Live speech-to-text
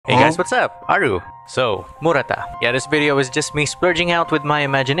guys, what's up? Aru. So, Murata. Yeah, this video is just me splurging out with my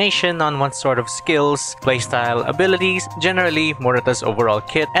imagination on what sort of skills, playstyle, abilities, generally Murata's overall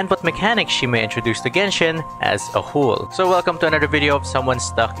kit, and what mechanics she may introduce to Genshin as a whole. So welcome to another video of someone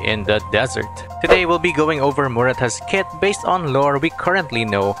stuck in the desert. Today we'll be going over Murata's kit based on lore we currently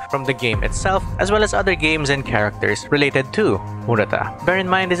know from the game itself, as well as other games and characters related to Murata. Bear in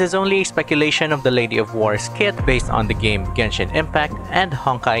mind, this is only a speculation of the Lady of War's kit based on the game Genshin Impact and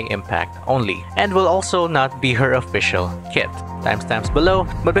Honkai Impact only, and will also not be her official kit. Timestamps below.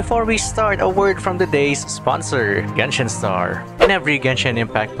 But before we start, a word from the day's sponsor, Genshin Star. In every Genshin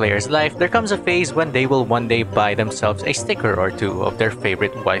Impact player's life, there comes a phase when they will one day buy themselves a sticker or two of their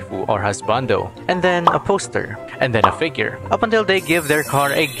favorite waifu or husbando, and then a poster, and then a figure, up until they give their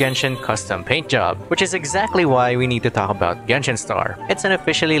car a Genshin custom paint job, which is exactly why we need to talk about Genshin Star. It's an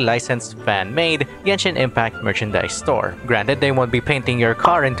officially licensed, fan-made Genshin Impact merchandise store. Granted, they won't be painting your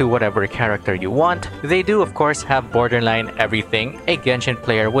car into whatever character you want. They do, of course, have borderline everything a Genshin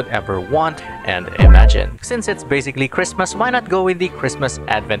player would ever want and imagine. Since it's basically Christmas, why not go with the Christmas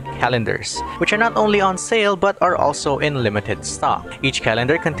Advent calendars, which are not only on sale but are also in limited stock. Each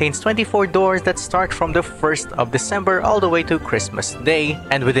calendar contains 24 doors that start from the 1st of December all the way to Christmas Day,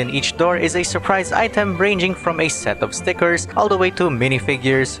 and within each door is a surprise item ranging from a set of stickers all the way to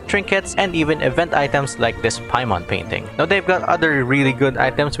minifigures, trinkets, and even event items like this Paimon painting. Now they've got other really good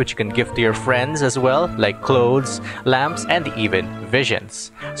items which you can gift to your friends as well, like clothes, lamps, and even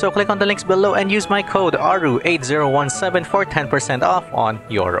visions. So click on the links below and use my code ARU8017 for 10% off on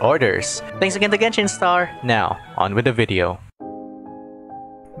your orders. Thanks again to Genshin Star. Now, on with the video.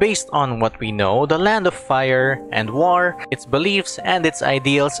 Based on what we know, the Land of Fire and War, its beliefs and its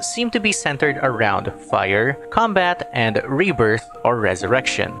ideals seem to be centered around fire, combat, and rebirth or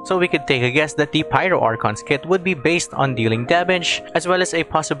resurrection. So we could take a guess that the Pyro Archon's kit would be based on dealing damage, as well as a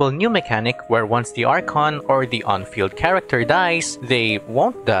possible new mechanic where once the Archon or the on-field character dies, they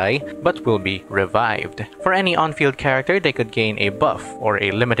won't die, but will be revived. For any on-field character, they could gain a buff or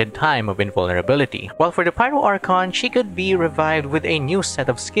a limited time of invulnerability. While for the Pyro Archon, she could be revived with a new set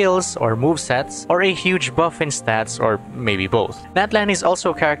of skills or movesets, or a huge buff in stats, or maybe both. Natlan is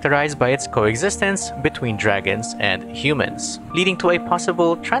also characterized by its coexistence between dragons and humans, leading to a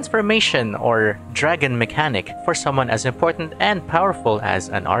possible transformation or dragon mechanic for someone as important and powerful as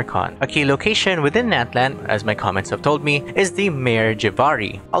an Archon. A key location within Natlan, as my comments have told me, is the Mare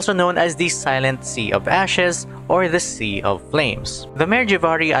Jivari, also known as the Silent Sea of Ashes or the Sea of Flames. The Mare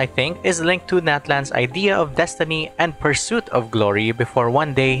Jivari, I think, is linked to Natlan's idea of destiny and pursuit of glory before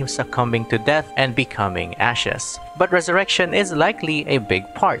one day succumbing to death and becoming ashes. But resurrection is likely a big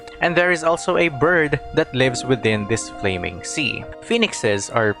part, and there is also a bird that lives within this flaming sea. Phoenixes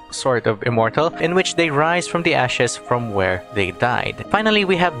are sort of immortal, in which they rise from the ashes from where they died. Finally,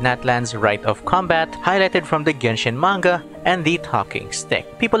 we have Natlan's Rite of Combat, highlighted from the Genshin manga, and the talking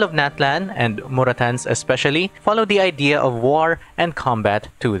stick. People of Natlan, and Muratans especially, follow the idea of war and combat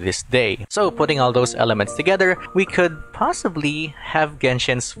to this day. So putting all those elements together, we could possibly have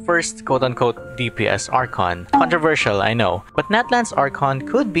Genshin's first quote-unquote DPS Archon. Controversial, I know, but Natlan's Archon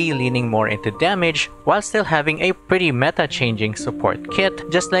could be leaning more into damage while still having a pretty meta-changing support kit,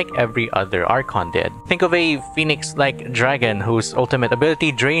 just like every other Archon did. Think of a phoenix-like dragon whose ultimate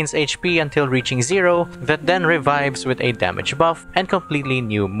ability drains HP until reaching 0, that then revives with a damage buff and completely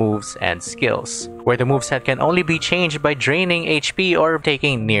new moves and skills, where the moveset can only be changed by draining HP or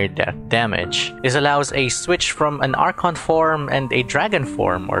taking near-death damage. This allows a switch from an Archon form and a dragon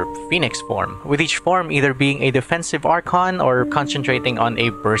form or phoenix form, with each form either being a defensive Archon or concentrating on a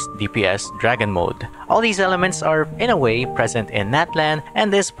burst DPS dragon mode. All these elements are, in a way, present in Natlan,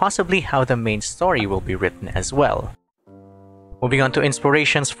 and is possibly how the main story will be written as well. Moving on to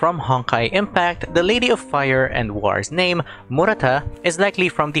inspirations from Honkai Impact, the Lady of Fire and War's name, Murata, is likely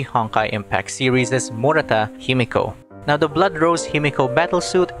from the Honkai Impact series' Murata Himeko. Now, the Blood Rose Himeko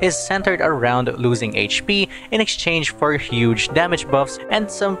battlesuit is centered around losing HP in exchange for huge damage buffs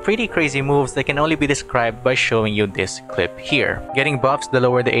and some pretty crazy moves that can only be described by showing you this clip here. Getting buffs that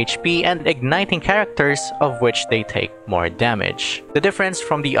lower the HP and igniting characters, of which they take more damage. The difference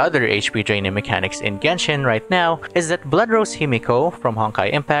from the other HP draining mechanics in Genshin right now is that Blood Rose Himeko from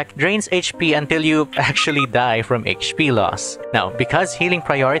Honkai Impact drains HP until you actually die from HP loss. Now, because healing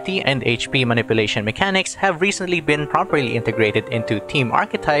priority and HP manipulation mechanics have recently been properly integrated into team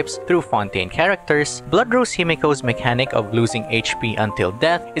archetypes through Fontaine characters, Blood Rose Himeko's mechanic of losing HP until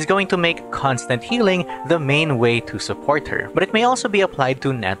death is going to make constant healing the main way to support her. But it may also be applied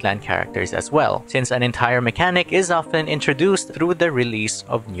to Natlan characters as well, since an entire mechanic is often introduced through the release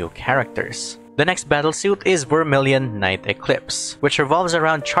of new characters. The next battlesuit is Vermilion Night Eclipse, which revolves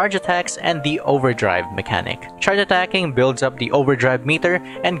around charge attacks and the overdrive mechanic. Charge attacking builds up the overdrive meter,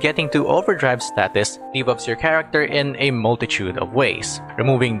 and getting to overdrive status debuffs your character in a multitude of ways,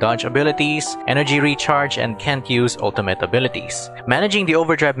 removing dodge abilities, energy recharge, and can't use ultimate abilities. Managing the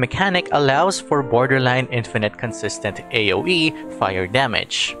overdrive mechanic allows for borderline infinite consistent AoE fire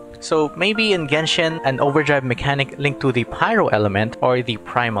damage. So maybe in Genshin, an overdrive mechanic linked to the Pyro element or the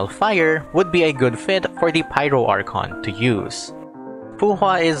Primal Fire would be a good fit for the Pyro Archon to use. Fu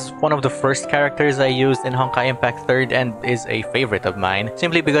Hua is one of the first characters I used in Honkai Impact 3rd and is a favorite of mine,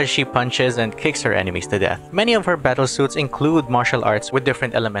 simply because she punches and kicks her enemies to death. Many of her battlesuits include martial arts with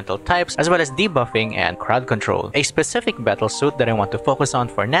different elemental types, as well as debuffing and crowd control. A specific battlesuit that I want to focus on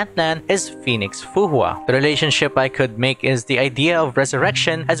for Natlan is Phoenix Fu Hua. The relationship I could make is the idea of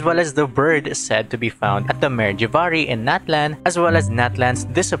resurrection, as well as the bird said to be found at the Mare Jivari in Natlan, as well as Natlan's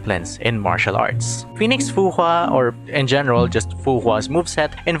disciplines in martial arts. Phoenix Fu Hua, or in general just Fu Hua's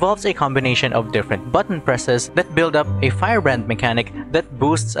moveset, involves a combination of different button presses that build up a firebrand mechanic that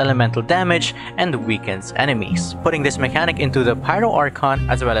boosts elemental damage and weakens enemies. Putting this mechanic into the Pyro Archon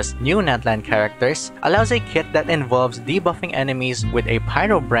as well as new Natlan characters allows a kit that involves debuffing enemies with a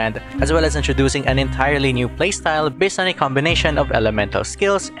Pyro brand, as well as introducing an entirely new playstyle based on a combination of elemental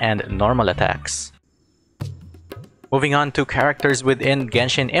skills and normal attacks. Moving on to characters within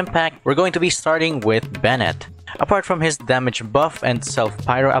Genshin Impact, we're going to be starting with Bennett. Apart from his damage buff and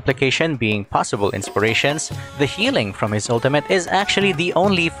self-pyro application being possible inspirations, the healing from his ultimate is actually the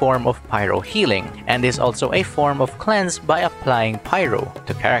only form of pyro healing, and is also a form of cleanse by applying pyro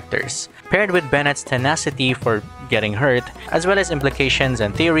to characters. Paired with Bennett's tenacity for getting hurt, as well as implications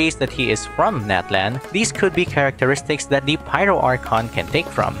and theories that he is from Natlan, these could be characteristics that the Pyro Archon can take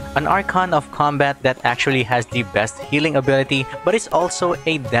from. An Archon of combat that actually has the best healing ability, but is also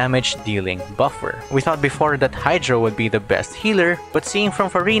a damage-dealing buffer. We thought before that Hydro would be the best healer, but seeing from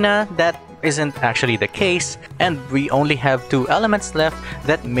Farina, that isn't actually the case, and we only have 2 elements left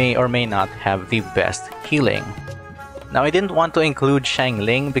that may or may not have the best healing. Now, I didn't want to include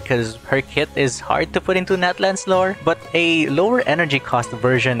Xiangling because her kit is hard to put into Natlan's lore, but a lower energy cost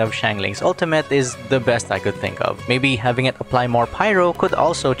version of Xiangling's ultimate is the best I could think of. Maybe having it apply more pyro could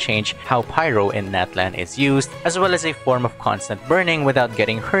also change how pyro in Natlan is used, as well as a form of constant burning without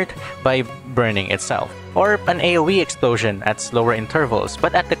getting hurt by burning itself. Or an AoE explosion at slower intervals,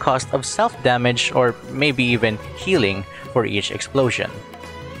 but at the cost of self-damage or maybe even healing for each explosion.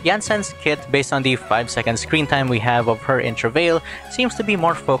 Iansan's kit, based on the 5-second screen time we have of her in Travail, seems to be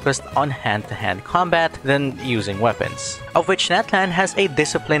more focused on hand-to-hand combat than using weapons, of which Natlan has a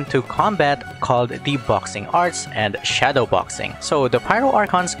discipline to combat called the Boxing Arts and Shadow Boxing. So the Pyro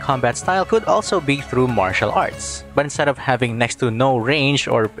Archon's combat style could also be through martial arts. But instead of having next to no range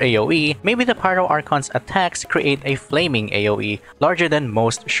or AoE, maybe the Pyro Archon's attacks create a flaming AoE larger than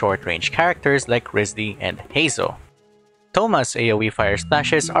most short-range characters like Rizli and Hazo. Thoma's AoE fire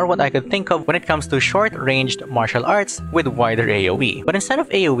splashes are what I could think of when it comes to short-ranged martial arts with wider AoE. But instead of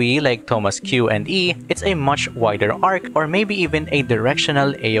AoE like Thoma's Q and E, it's a much wider arc or maybe even a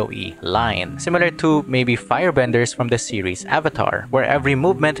directional AoE line, similar to maybe Firebenders from the series Avatar, where every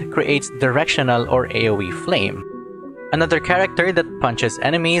movement creates directional or AoE flame. Another character that punches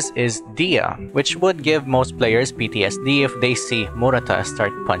enemies is Dehya, which would give most players PTSD if they see Murata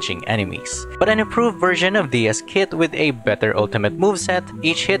start punching enemies. But an improved version of Dehya's kit with a better ultimate moveset,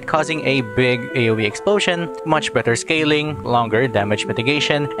 each hit causing a big AoE explosion, much better scaling, longer damage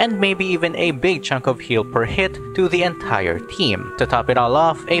mitigation, and maybe even a big chunk of heal per hit to the entire team. To top it all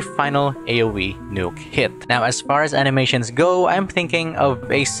off, a final AoE nuke hit. Now, as far as animations go, I'm thinking of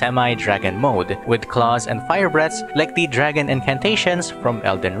a semi-dragon mode, with claws and fire breaths like the dragon incantations from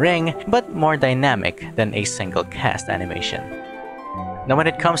Elden Ring, but more dynamic than a single cast animation. Now, when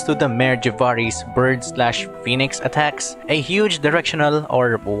it comes to the Mare Jivari's bird/phoenix attacks, a huge directional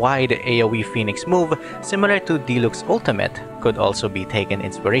or wide AoE phoenix move similar to Diluc's ultimate could also be taken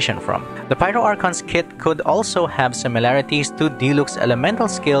inspiration from. The Pyro Archon's kit could also have similarities to Diluc's elemental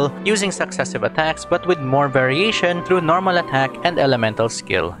skill using successive attacks, but with more variation through normal attack and elemental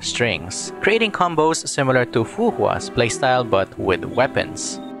skill strings, creating combos similar to Fu Hua's playstyle but with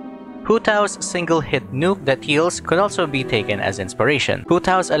weapons. Hutao's single-hit nuke that heals could also be taken as inspiration.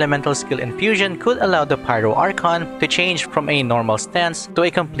 Hutao's elemental skill infusion could allow the Pyro Archon to change from a normal stance to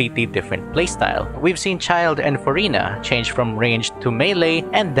a completely different playstyle. We've seen Child and Farina change from ranged to melee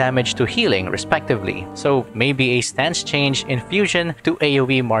and damage to healing respectively, so maybe a stance change infusion to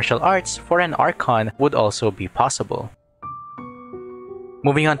AoE martial arts for an Archon would also be possible.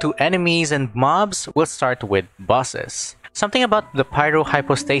 Moving on to enemies and mobs, we'll start with bosses. Something about the Pyro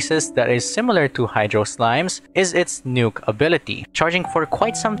Hypostasis that is similar to Hydro Slime's is its Nuke ability, charging for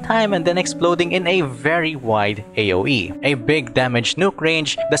quite some time and then exploding in a very wide AoE. A big damage nuke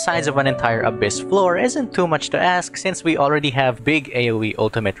range the size of an entire Abyss floor isn't too much to ask since we already have big AoE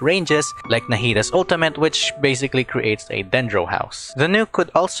ultimate ranges like Nahida's ultimate, which basically creates a Dendro house. The nuke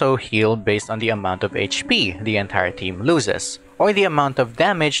could also heal based on the amount of HP the entire team loses, or the amount of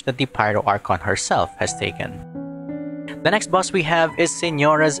damage that the Pyro Archon herself has taken. The next boss we have is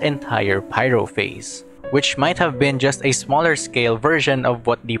Signora's entire Pyro phase, which might have been just a smaller scale version of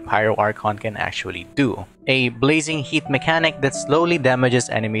what the Pyro Archon can actually do. A blazing heat mechanic that slowly damages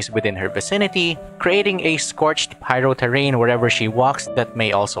enemies within her vicinity, creating a scorched pyro terrain wherever she walks that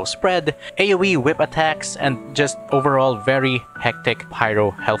may also spread, AoE whip attacks, and just overall very hectic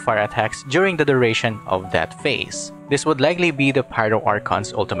pyro hellfire attacks during the duration of that phase. This would likely be the Pyro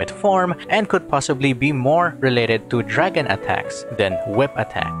Archon's ultimate form and could possibly be more related to dragon attacks than whip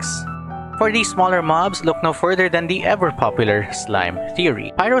attacks. For these smaller mobs, look no further than the ever-popular slime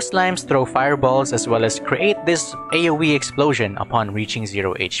theory. Pyro slimes throw fireballs as well as create this AoE explosion upon reaching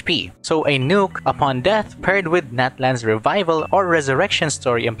 0 HP. So a nuke upon death paired with Natlan's revival or resurrection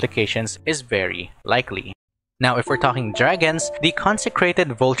story implications is very likely. Now, if we're talking dragons, the Consecrated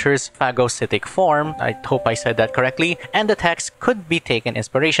Vulture's phagocytic form, I hope I said that correctly, and attacks could be taken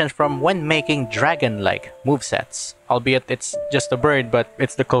inspiration from when making dragon-like movesets. Albeit it's just a bird, but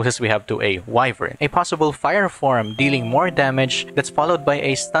it's the closest we have to a wyvern. A possible fire form dealing more damage that's followed by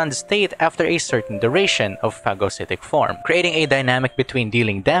a stunned state after a certain duration of phagocytic form, creating a dynamic between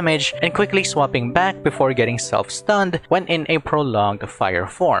dealing damage and quickly swapping back before getting self-stunned when in a prolonged fire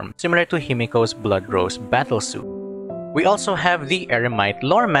form, similar to Himeko's Blood Rose battlesuit. We also have the Eremite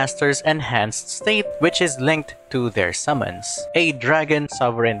Lore Master's enhanced state, which is linked to their summons. A dragon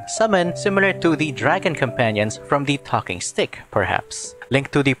sovereign summon similar to the dragon companions from the Talking Stick, perhaps.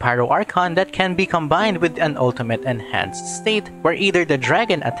 Linked to the Pyro Archon that can be combined with an ultimate enhanced state where either the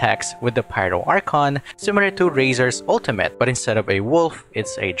dragon attacks with the Pyro Archon, similar to Razor's ultimate, but instead of a wolf,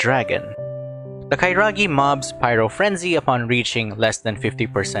 it's a dragon. The Kairagi mob's Pyro Frenzy upon reaching less than 50%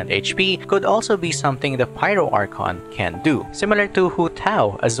 HP could also be something the Pyro Archon can do, similar to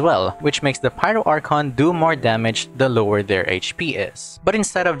Hutao as well, which makes the Pyro Archon do more damage the lower their HP is. But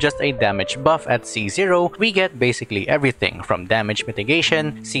instead of just a damage buff at C0, we get basically everything from damage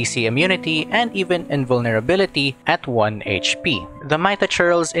mitigation, CC immunity, and even invulnerability at 1 HP. The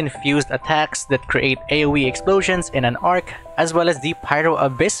Mitachurl's infused attacks that create AoE explosions in an arc, as well as the Pyro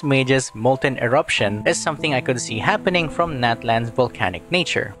Abyss Mage's Molten Eruption is something I could see happening from Natlan's volcanic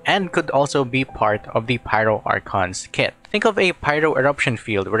nature, and could also be part of the Pyro Archon's kit. Think of a Pyro Eruption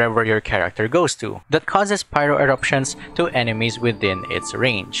field wherever your character goes to, that causes Pyro Eruptions to enemies within its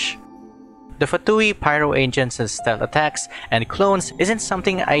range. The Fatui Pyro Agents' stealth attacks and clones isn't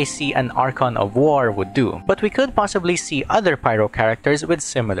something I see an Archon of War would do, but we could possibly see other Pyro characters with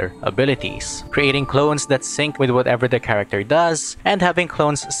similar abilities, creating clones that sync with whatever the character does, and having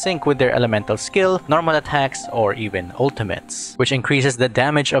clones sync with their elemental skill, normal attacks, or even ultimates, which increases the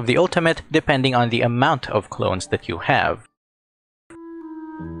damage of the ultimate depending on the amount of clones that you have.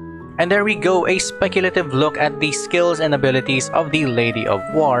 And there we go, a speculative look at the skills and abilities of the Lady of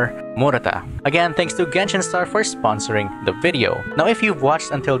War, Murata. Again, thanks to Genshin Star for sponsoring the video. Now, if you've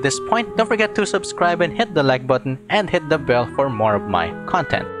watched until this point, don't forget to subscribe and hit the like button and hit the bell for more of my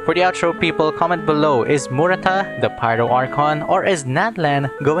content. For the outro, people, comment below, is Murata the Pyro Archon, or is Natlan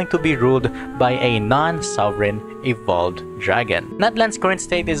going to be ruled by a non-sovereign evolved dragon? Natlan's current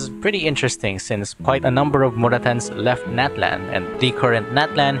state is pretty interesting since quite a number of Muratans left Natlan, and the current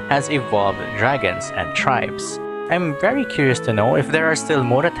Natlan has evolved dragons and tribes. I'm very curious to know if there are still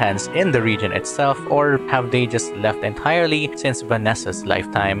Muratans in the region itself, or have they just left entirely since Vanessa's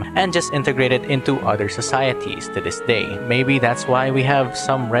lifetime and just integrated into other societies to this day. Maybe that's why we have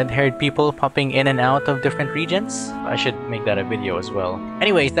some red-haired people popping in and out of different regions. I should make that a video as well.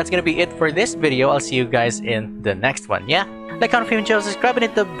 Anyways, that's gonna be it for this video. I'll see you guys in the next one, yeah? Like, comment, favorite, subscribe, and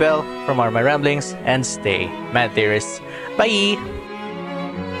hit the bell for more of my ramblings, and stay mad, theorists. Bye!